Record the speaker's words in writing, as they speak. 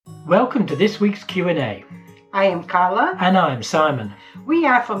Welcome to this week's Q&A. I am Carla. And I'm Simon. We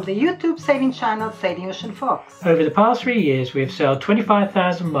are from the YouTube sailing channel Sailing Ocean Fox. Over the past 3 years, we have sailed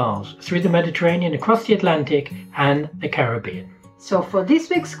 25,000 miles through the Mediterranean, across the Atlantic and the Caribbean. So for this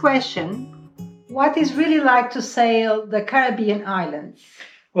week's question, what is really like to sail the Caribbean islands?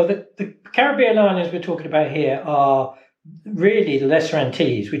 Well, the Caribbean islands we're talking about here are really the Lesser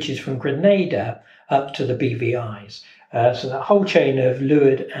Antilles, which is from Grenada up to the BVI's. So that whole chain of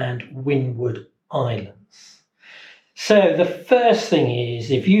Leeward and Windward Islands. So the first thing is,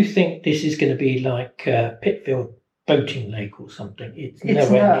 if you think this is going to be like Pitfield Boating Lake or something, it's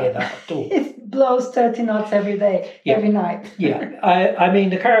nowhere near that at all. It blows 30 knots every day, every night. Yeah, I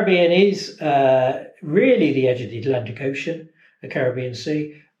mean, the Caribbean is really the edge of the Atlantic Ocean, the Caribbean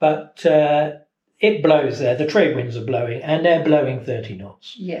Sea, but it blows there. The trade winds are blowing, and they're blowing 30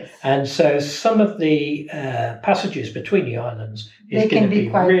 knots. Yes. And so some of the passages between the islands is going to be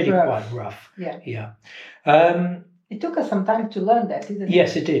really quite rough. Yeah. It took us some time to learn that, didn't it?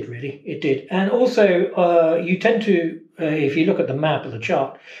 Yes, it did, really. It did. And also, you tend to, if you look at the map of the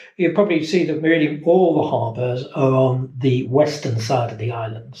chart, you'll probably see that really all the harbours are on the western side of the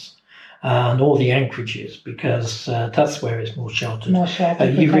islands. And all the anchorages, because that's where it's more sheltered.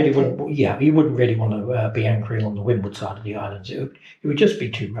 You wouldn't really want to be anchoring on the windward side of the islands. It would just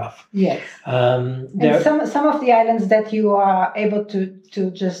be too rough. Yes. And some of the islands that you are able to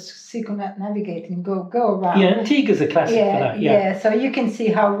just circumnavigate and go around. Yeah, Antigua's a classic for that. Yeah, so you can see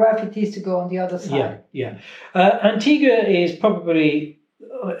how rough it is to go on the other side. Yeah. Antigua is probably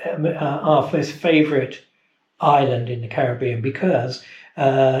our first favourite island in the Caribbean because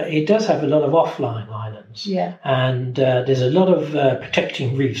it does have a lot of offline islands, and there's a lot of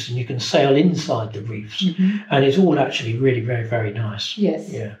protecting reefs, and you can sail inside the reefs, and it's all actually really very, very nice. Yes,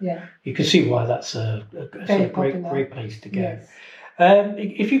 yeah. You can see why that's a great place to go. Yes.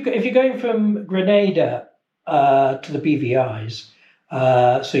 If you're going from Grenada to the BVI's,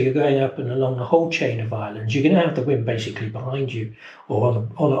 so you're going up and along the whole chain of islands, you're going to have the wind basically behind you, or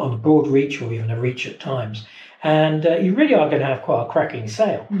on a broad reach, or even a reach at times. And you really are going to have quite a cracking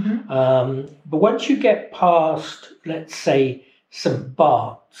sail. But once you get past, let's say, St.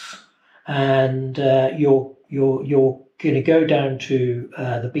 Bart's, and you're going to go down to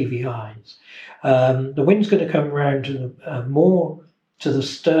the BVI's, the wind's going to come around to more to the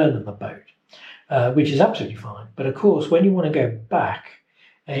stern of the boat, which is absolutely fine. But of course, when you want to go back,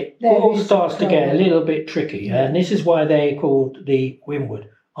 it all starts to get a little bit tricky. And this is why they're called the Windward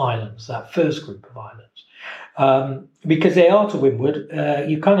Islands, that first group of islands. Because they are to windward,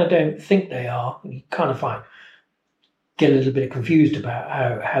 you kind of don't think they are. You kind of get a little bit confused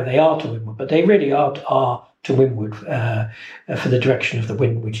about how they are to windward, but they really are to windward for the direction of the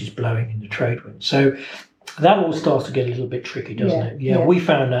wind which is blowing in the trade wind. So that all starts to get a little bit tricky, doesn't it? Yeah, we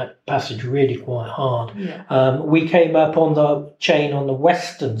found that passage really quite hard. We came up on the chain on the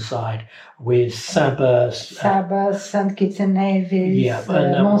western side with Saba, St. Kitts and Nevis,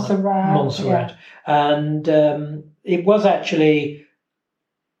 Montserrat. And it was actually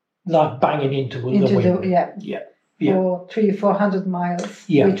like banging into the wind. For 300-400 miles,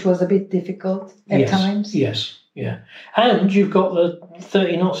 which was a bit difficult at times. Yes. And you've got the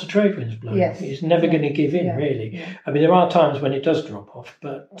 30 knots of trade winds blowing. It's never going to give in, really. I mean, there are times when it does drop off,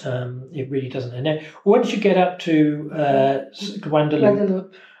 but it really doesn't. And then once you get up to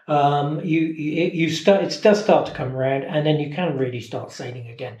Guadeloupe, it does start to come around, and then you can really start sailing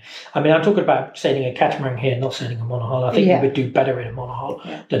again. I mean, I'm talking about sailing a catamaran here, not sailing a monohull. I think you would do better in a monohull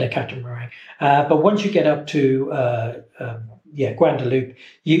than a catamaran. But once you get up to Guadeloupe,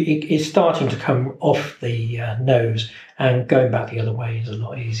 it's starting to come off the nose, and going back the other way is a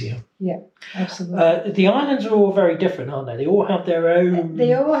lot easier. Yeah, absolutely. The islands are all very different, aren't they? They all have their own.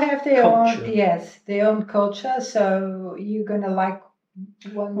 They all have their culture. their own culture. So you're gonna like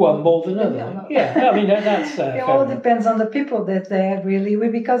one more than another. Yeah, I mean that's. It all depends on the people that they're really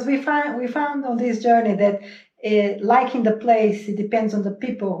with, because we found on this journey that liking the place, it depends on the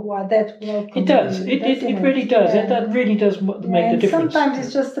people who are there to welcome. It does. It really does. That really does make the difference. Sometimes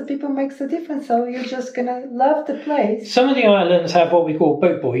it's just the people makes the difference. So you're just gonna love the place. Some of the islands have what we call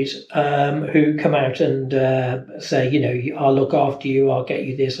boat boys, who come out and say, I'll look after you. I'll get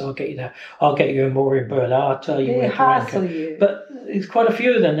you this. I'll get you that. I'll get you a mooring berth. I'll tell you where to anchor. You. But it's quite a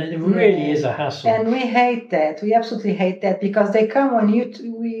few of them, and it really is a hassle. And we hate that. We absolutely hate that, because they come when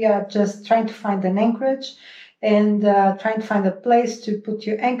we are just trying to find an anchorage and trying to find a place to put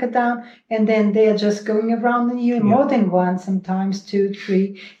your anchor down, and then they are just going around you, more than one, sometimes 2,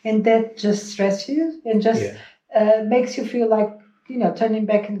 3, and that just stresses you and just makes you feel like turning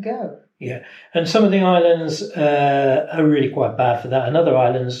back and go. Yeah, and some of the islands are really quite bad for that, and other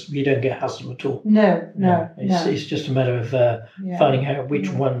islands you don't get hassle at all. No. It's just a matter of finding out which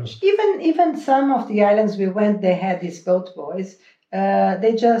ones. Even some of the islands we went, they had these boat boys.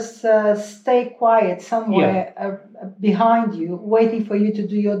 They just stay quiet somewhere behind you, waiting for you to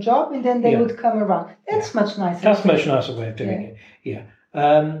do your job, and then they would come around. That's much nicer. That's a much nicer way of doing it. Yeah.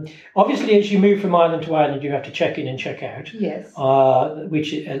 Obviously, as you move from island to island, you have to check in and check out. Yes.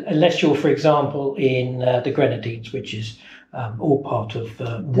 Which, unless you're, for example, in the Grenadines, which is all part of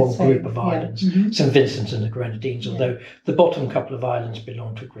one group of islands, St. Vincent and the Grenadines, although the bottom couple of islands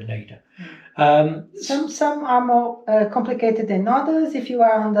belong to Grenada. Some are more complicated than others. If you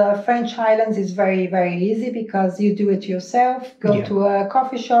are on the French islands, it's very, very easy because you do it yourself. Go to a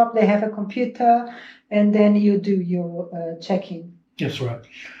coffee shop, they have a computer, and then you do your check-in. That's right.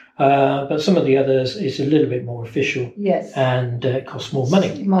 But some of the others is a little bit more official. Yes. And it costs more money.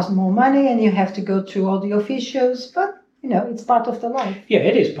 It costs more money, and you have to go through all the officials, but it's part of the life. Yeah,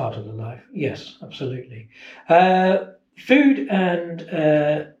 it is part of the life. Yes, absolutely. Food and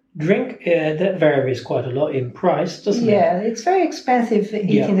drink, that varies quite a lot in price, doesn't it? Yeah, it's very expensive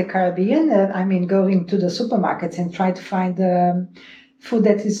in the Caribbean. Going to the supermarkets and try to find food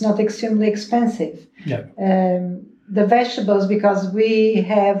that is not extremely expensive. No. The vegetables, because we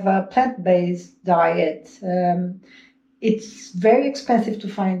have a plant-based diet, it's very expensive to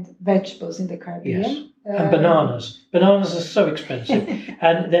find vegetables in the Caribbean. Yes. And bananas. Bananas are so expensive,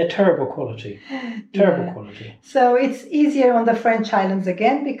 and they're terrible quality. Quality. So it's easier on the French islands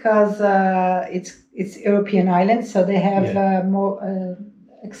again because it's European islands, so they have more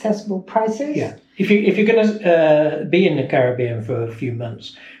accessible prices. Yeah. If you're going to be in the Caribbean for a few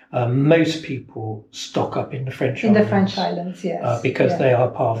months, most people stock up in the French islands. In the French islands, yes. Because they are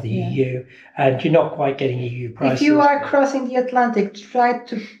part of the EU, and you're not quite getting EU prices. If you are crossing the Atlantic, try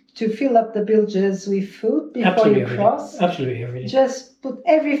to fill up the bilges with food before you cross. Absolutely everything. Just put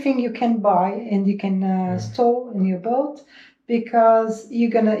everything you can buy and you can store in your boat, because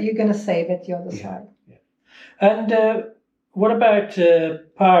you're gonna save at the other side. Yeah. And what about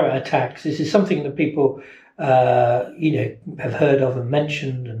pirate attacks? This is something that people have heard of and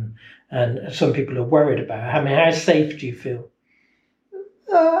mentioned, and some people are worried about. I mean, how safe do you feel?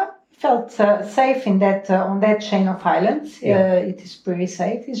 Felt safe in that on that chain of islands. It is pretty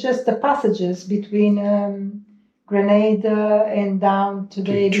safe. It's just the passages between Grenada and down to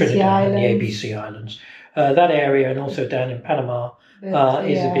the ABC Islands. And the ABC Islands. That area, and also down in Panama,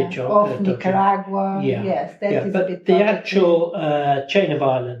 is a bit off Nicaragua. Yeah. Yes, that is but a bit the dodgy. Actual chain of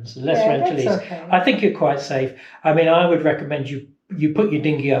islands, Les Antilles, okay. I think you're quite safe. I mean, I would recommend you put your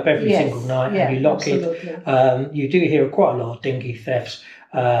dinghy up every single night and you lock it. You do hear quite a lot of dinghy thefts.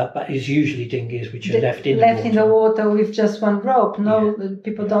 But it's usually dinghies which are left in the water with just one rope.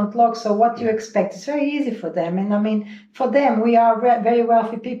 People don't lock. So what do you expect? It's very easy for them. And I mean, for them, we are very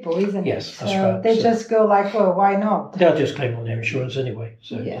wealthy people, isn't it? Yes, that's right. They just go like, well, why not? They'll just claim on their insurance anyway,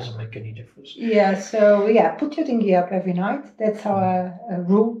 so it doesn't make any difference. Yeah, so put your dinghy up every night. That's our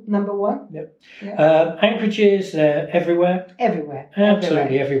rule number one. Yep. Yeah. Anchorages, everywhere. Everywhere.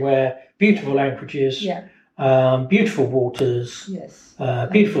 Absolutely everywhere. Beautiful anchorages. Yeah. Beautiful waters. Yes.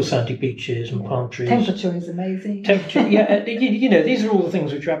 Beautiful sandy beaches and palm trees. Temperature is amazing. These are all the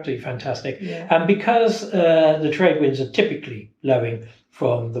things which are absolutely fantastic. Yeah. And because the trade winds are typically blowing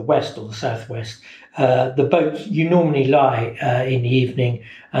from the west or the southwest, the boats, you normally lie in the evening,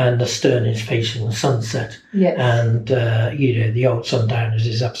 and the stern is facing the sunset. Yes. And the old sundowners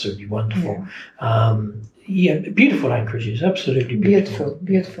is absolutely wonderful. Yeah. Beautiful anchorages, absolutely beautiful.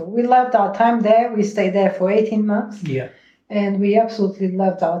 Beautiful. We loved our time there. We stayed there for 18 months. Yeah. And we absolutely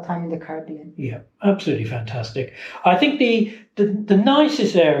loved our time in the Caribbean. Yeah, absolutely fantastic. I think the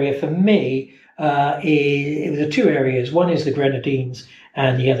nicest area for me is the two areas. One is the Grenadines,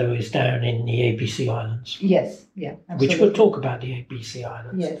 and the other is down in the ABC Islands. Yes, yeah, absolutely. Which we'll talk about the ABC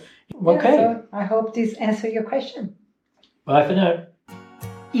Islands. Yes. Okay. So I hope this answers your question. Bye for now.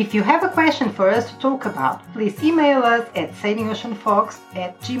 If you have a question for us to talk about, please email us at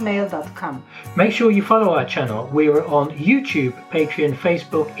sailingoceanfolks@gmail.com. Make sure you follow our channel. We're on YouTube, Patreon,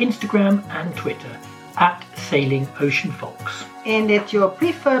 Facebook, Instagram and Twitter @Sailing Ocean Folks. And at your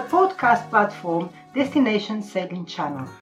preferred podcast platform, Destination Sailing Channel.